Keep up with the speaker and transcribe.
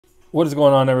What is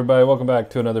going on, everybody? Welcome back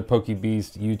to another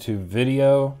PokeBeast YouTube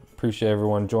video. Appreciate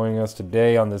everyone joining us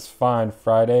today on this fine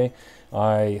Friday.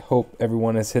 I hope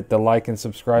everyone has hit the like and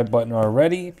subscribe button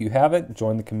already. If you haven't,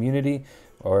 join the community,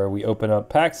 or we open up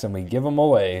packs and we give them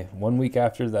away 1 week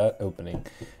after that opening.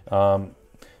 Well,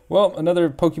 another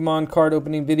Pokemon card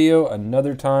opening video,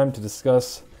 another time to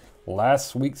discuss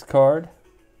last week's card,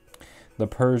 the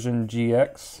Persian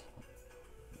GX.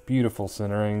 Beautiful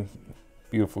centering,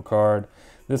 beautiful card.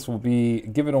 This will be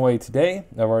given away today.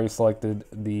 I've already selected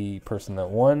the person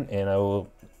that won, and I will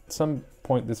at some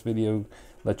point this video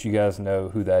let you guys know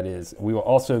who that is. We will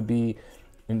also be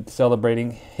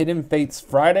celebrating Hidden Fates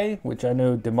Friday, which I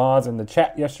know Demaz in the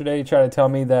chat yesterday tried to tell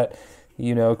me that,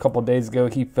 you know, a couple days ago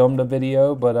he filmed a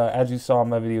video, but as you saw in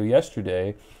my video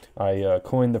yesterday, I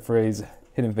coined the phrase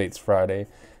Hidden Fates Friday.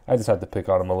 I just had to pick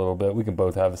on him a little bit. We can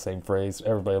both have the same phrase.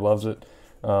 Everybody loves it.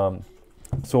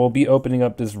 So we'll be opening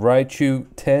up this Raichu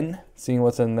 10, seeing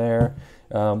what's in there.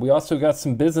 We also got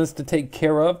some business to take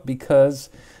care of because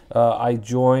I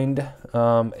joined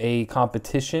a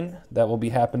competition that will be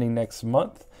happening next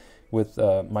month with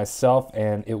myself,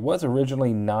 and it was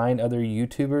originally 9 other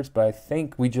YouTubers, but I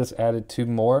think we just added 2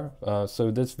 more.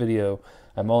 So this video,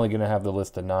 I'm only going to have the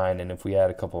list of 9, and if we add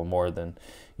a couple more, then,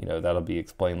 you know, that'll be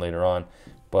explained later on.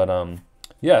 But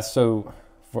yeah, so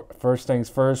first things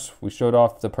first, we showed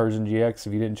off the Persian GX.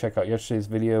 If you didn't check out yesterday's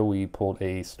video, we pulled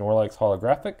a Snorlax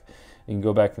holographic. You can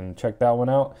go back and check that one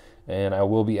out. And I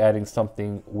will be adding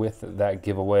something with that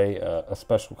giveaway, a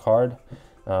special card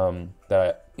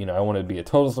that I wanted to be a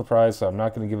total surprise, so I'm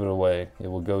not going to give it away. It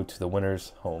will go to the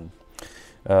winner's home.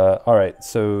 All right,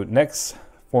 so next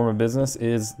form of business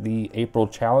is the April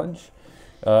challenge.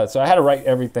 So I had to write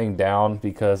everything down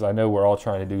because I know we're all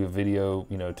trying to do a video,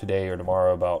 you know, today or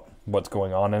tomorrow about what's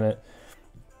going on in it.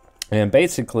 And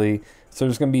basically, so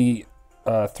there's going to be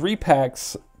 3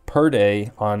 packs per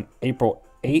day on April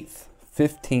 8th,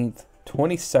 15th,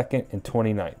 22nd, and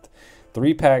 29th.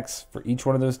 3 packs for each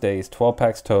one of those days, 12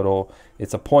 packs total.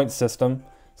 It's a point system.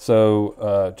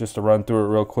 So just to run through it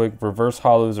real quick, reverse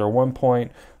hollows are 1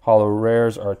 point, hollow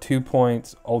rares are 2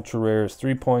 points, ultra rares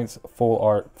 3 points, full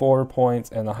art 4 points,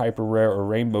 and the hyper rare or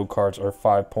rainbow cards are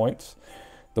 5 points.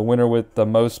 The winner with the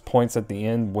most points at the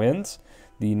end wins.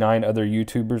 The 9 other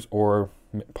YouTubers, or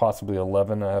possibly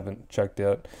 11, I haven't checked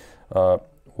yet,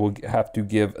 will have to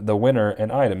give the winner an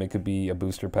item. It could be a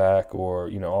booster pack or,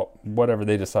 you know, whatever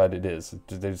they decide it is.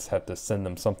 They just have to send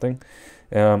them something.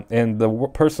 And the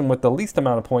person with the least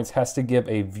amount of points has to give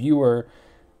a viewer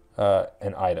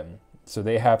an item. So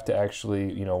they have to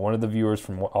actually, you know, one of the viewers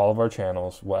from all of our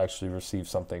channels will actually receive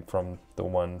something from the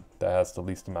one that has the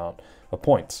least amount of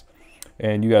points.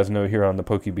 And you guys know here on the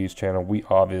PokeBeast channel, we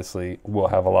obviously will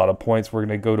have a lot of points. We're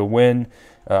going to go to win.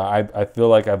 I feel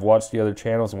like I've watched the other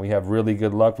channels and we have really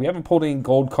good luck. We haven't pulled any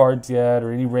gold cards yet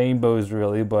or any rainbows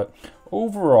really, but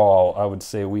overall, I would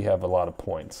say we have a lot of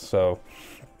points. So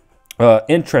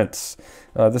entrance,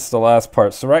 this is the last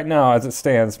part. So right now, as it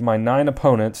stands, my 9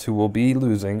 opponents who will be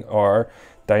losing are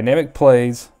Dynamic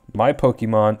Plays, My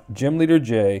Pokemon, Gym Leader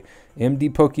J,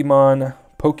 MD Pokemon,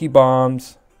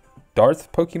 Pokebombs,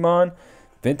 Darth Pokemon,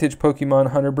 Vintage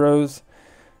Pokemon Hunter Bros,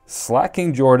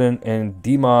 Slacking Jordan, and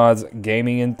Demaz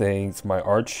Gaming and Things, my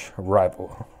arch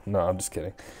rival. No, I'm just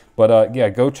kidding. But yeah,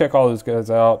 go check all those guys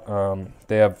out.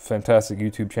 They have fantastic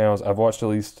YouTube channels. I've watched at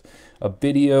least a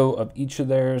video of each of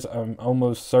theirs, I'm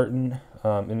almost certain.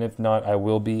 And if not, I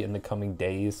will be in the coming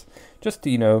days, just to,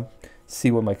 you know,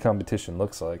 see what my competition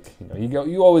looks like. You know,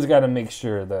 you always got to make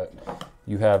sure that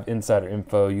you have insider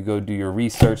info. You go do your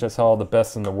research. That's how all the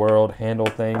best in the world handle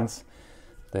things.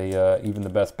 They even the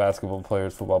best basketball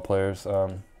players, football players.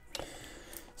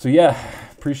 So yeah,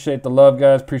 appreciate the love,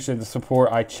 guys. Appreciate the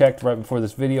support. I checked right before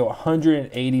this video,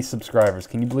 180 subscribers.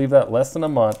 Can you believe that? Less than a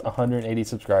month, 180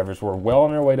 subscribers. We're well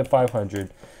on our way to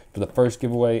 500 for the first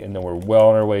giveaway, and then we're well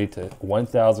on our way to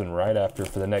 1,000 right after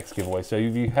for the next giveaway. So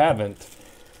if you haven't,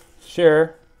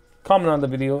 share, comment on the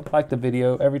video, like the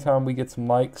video. Every time we get some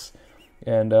likes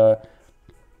and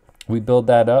we build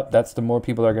that up, that's the more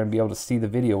people are going to be able to see the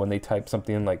video. When they type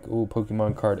something in like, ooh,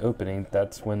 Pokemon card opening,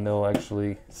 that's when they'll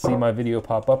actually see my video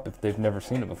pop up if they've never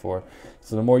seen it before.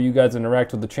 So the more you guys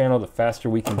interact with the channel, the faster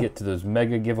we can get to those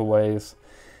mega giveaways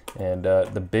and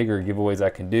the bigger giveaways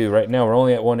I can do. Right now we're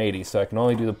only at 180, so I can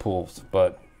only do the pools,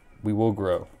 but we will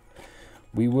grow.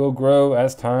 We will grow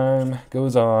as time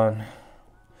goes on.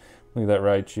 Look at that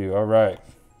Raichu. All right.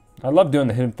 I love doing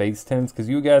the Hidden Fates 10s because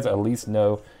you guys at least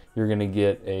know you're gonna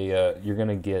get a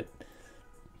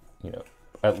you know,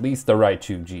 at least the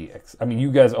Raichu GX. I mean,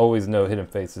 you guys always know Hidden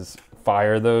Fates is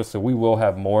fire though, so we will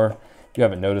have more you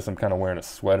haven't noticed, I'm kind of wearing a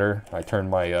sweater. I turned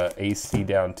my AC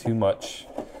down too much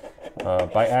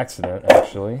by accident,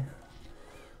 actually.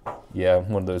 Yeah, I'm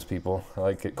one of those people. I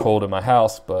like it cold in my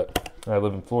house, but I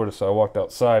live in Florida, so I walked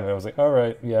outside and I was like, all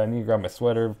right, yeah, I need to grab my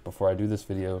sweater before I do this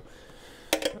video.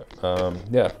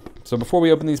 Yeah, so before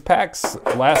we open these packs,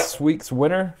 last week's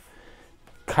winner,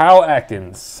 Kyle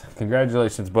Atkins.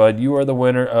 Congratulations, bud. You are the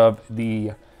winner of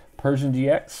the Persian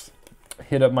GX.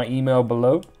 Hit up my email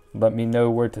below. Let me know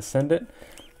where to send it.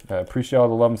 Appreciate all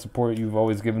the love and support you've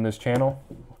always given this channel.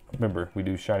 Remember, we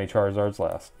do Shiny Charizards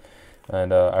last.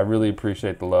 And I really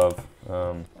appreciate the love.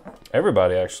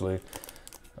 Everybody, actually.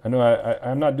 I know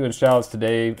I'm not doing shout-outs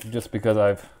today just because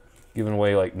I've given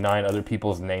away like 9 other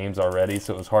people's names already,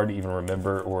 so it was hard to even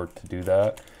remember or to do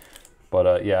that.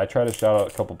 But yeah, I try to shout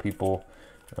out a couple people.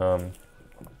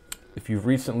 If you've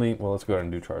recently, well, let's go ahead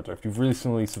and do Charizard. If you've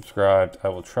recently subscribed, I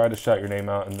will try to shout your name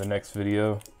out in the next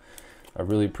video. I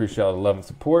really appreciate all the love and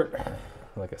support.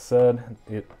 Like I said,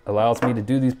 it allows me to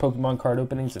do these Pokemon card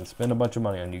openings and spend a bunch of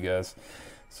money on you guys.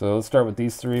 So let's start with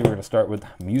these 3. We're going to start with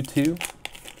Mewtwo.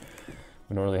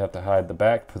 We don't really have to hide the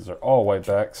back because they're all white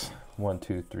backs. 1,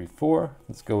 2, 3, 4.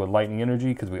 Let's go with Lightning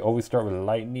Energy because we always start with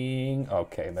Lightning.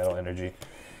 Okay, Metal Energy.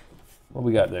 What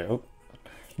we got there? Oh,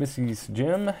 Missy's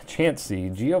Gem,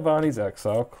 Chansey, Giovanni's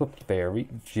Exile, Clefairy,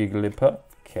 Jigglypuff,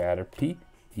 Caterpie,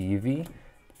 Eevee,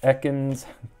 Ekans,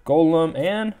 Golem,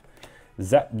 and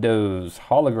Zapdos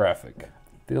holographic.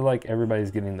 Feel like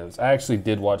everybody's getting those. I actually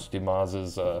did watch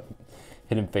Dimaz's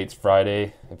Hidden Fates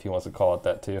Friday, if he wants to call it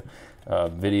that too,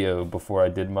 video before I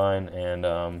did mine,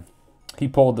 and he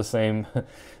pulled the same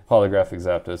holographic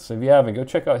Zapdos. So if you haven't, go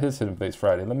check out his Hidden Fates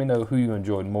Friday. Let me know who you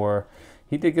enjoyed more.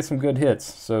 He did get some good hits,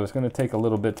 so it's going to take a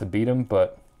little bit to beat him,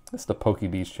 but it's the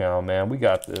PokeBeast channel, man. We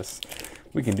got this.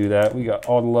 We can do that. We got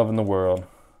all the love in the world.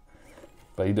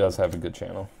 But he does have a good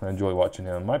channel. I enjoy watching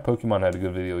him. My Pokemon had a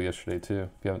good video yesterday, too.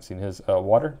 If you haven't seen his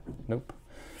Water, nope.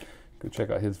 Go check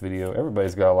out his video.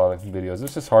 Everybody's got a lot of videos.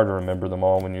 It's just hard to remember them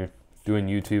all when you're doing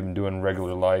YouTube and doing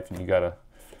regular life, and you got to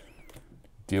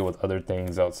deal with other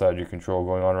things outside your control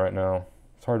going on right now.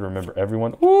 It's hard to remember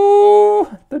everyone.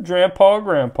 Ooh, the Grandpa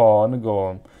and the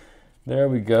Golem. There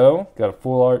we go. Got a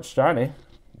full art shiny.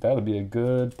 That'll be a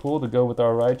good pull to go with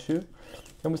our Raichu.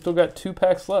 And we still got 2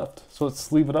 packs left. So let's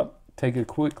sleeve it up. Take a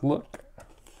quick look.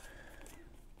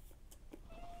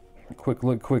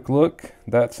 Quick look.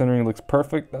 That centering looks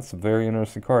perfect. That's a very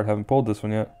interesting card. Haven't pulled this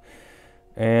one yet.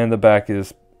 And the back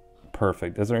is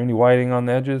perfect. Is there any whiting on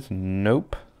the edges?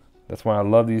 Nope. That's why I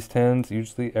love these 10s.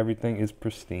 Usually everything is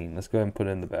pristine. Let's go ahead and put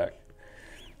it in the back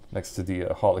next to the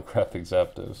holographic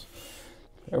Zapdos.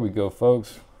 There we go,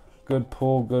 folks. Good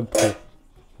pull, good pull.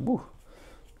 Woo.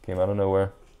 Came out of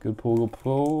nowhere. Good pull, good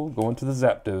pull. Going to the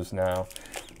Zapdos now.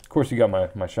 Of course, you got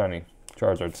my shiny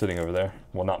Charizard sitting over there.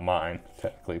 Well, not mine,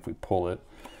 technically, if we pull it.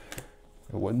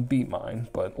 It wouldn't be mine,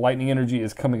 but Lightning Energy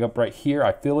is coming up right here.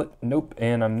 I feel it. Nope,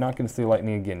 and I'm not going to say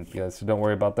Lightning again, guys, so don't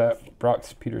worry about that.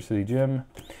 Brock's Peter City Gym.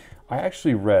 I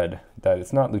actually read that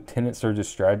it's not Lieutenant Surge's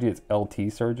strategy, it's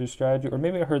LT Surge's strategy, or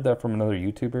maybe I heard that from another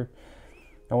YouTuber,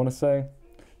 I want to say.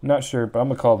 I'm not sure, but I'm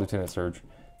going to call it Lieutenant Surge.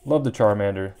 Love the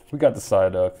Charmander. We got the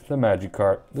Psyduck, the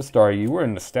Magikarp, the Staryu. We're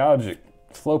in nostalgic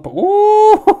Slowpoke.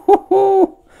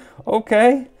 Ooh!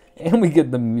 Okay. And we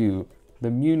get the Mew. The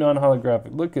Mew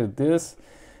non-holographic. Look at this.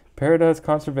 Paradise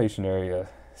Conservation Area.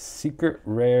 Secret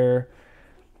Rare.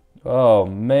 Oh,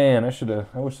 man.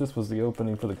 I wish this was the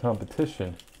opening for the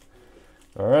competition.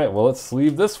 All right, well, let's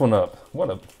sleeve this one up.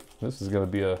 This is going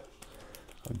to be a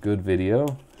good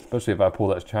video, especially if I pull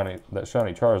that shiny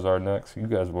Charizard next. You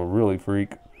guys will really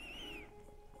freak.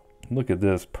 Look at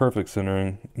this, perfect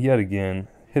centering yet again.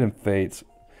 Hidden Fates.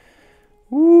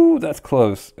 Woo, that's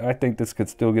close. I think this could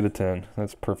still get a 10.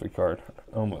 That's a perfect card,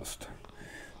 almost.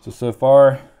 So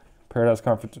far, Paradise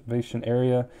Conservation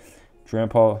Area,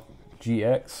 Grandpa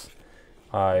GX.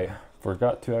 I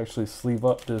forgot to actually sleeve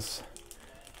up this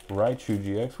Raichu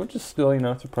GX, which is still,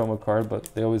 it's a promo card,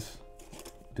 but they always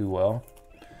do well.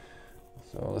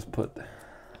 So let's put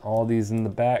all these in the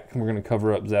back. We're going to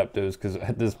cover up Zapdos because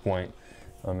at this point,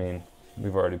 I mean,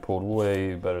 we've already pulled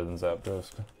way better than Zapdos.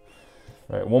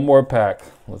 All right, one more pack.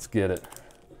 Let's get it.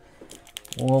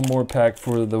 One more pack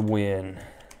for the win.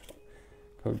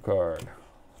 Code card.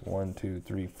 1, 2,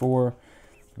 3, 4. We're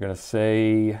going to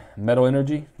say Metal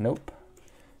Energy. Nope.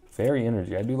 Fairy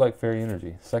Energy. I do like Fairy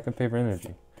Energy. Second favorite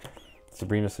energy.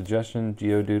 Sabrina Suggestion,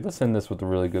 Geodude. Let's end this with a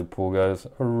really good pull, guys.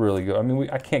 A really good. I mean,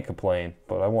 I can't complain,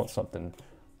 but I want something.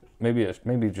 Maybe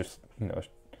just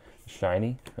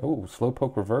shiny. Oh,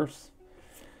 Slowpoke Reverse.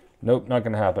 Nope, not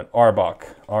gonna happen. Arbok.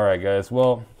 All right, guys.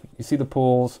 Well, you see the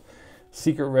pulls.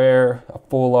 secret rare, a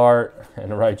full art,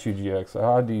 and a Raichu GX. So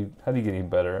how do you get any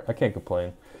better? I can't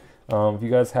complain. If you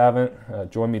guys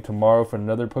haven't, join me tomorrow for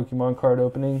another Pokemon card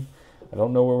opening. I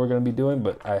don't know what we're going to be doing,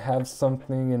 but I have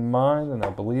something in mind, and I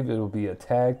believe it will be a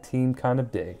tag team kind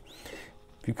of day.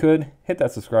 If you could, hit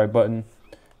that subscribe button.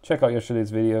 Check out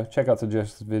yesterday's video. Check out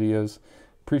suggested videos.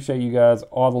 Appreciate you guys,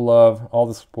 all the love, all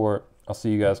the support. I'll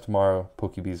see you guys tomorrow.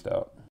 PokeBeast out.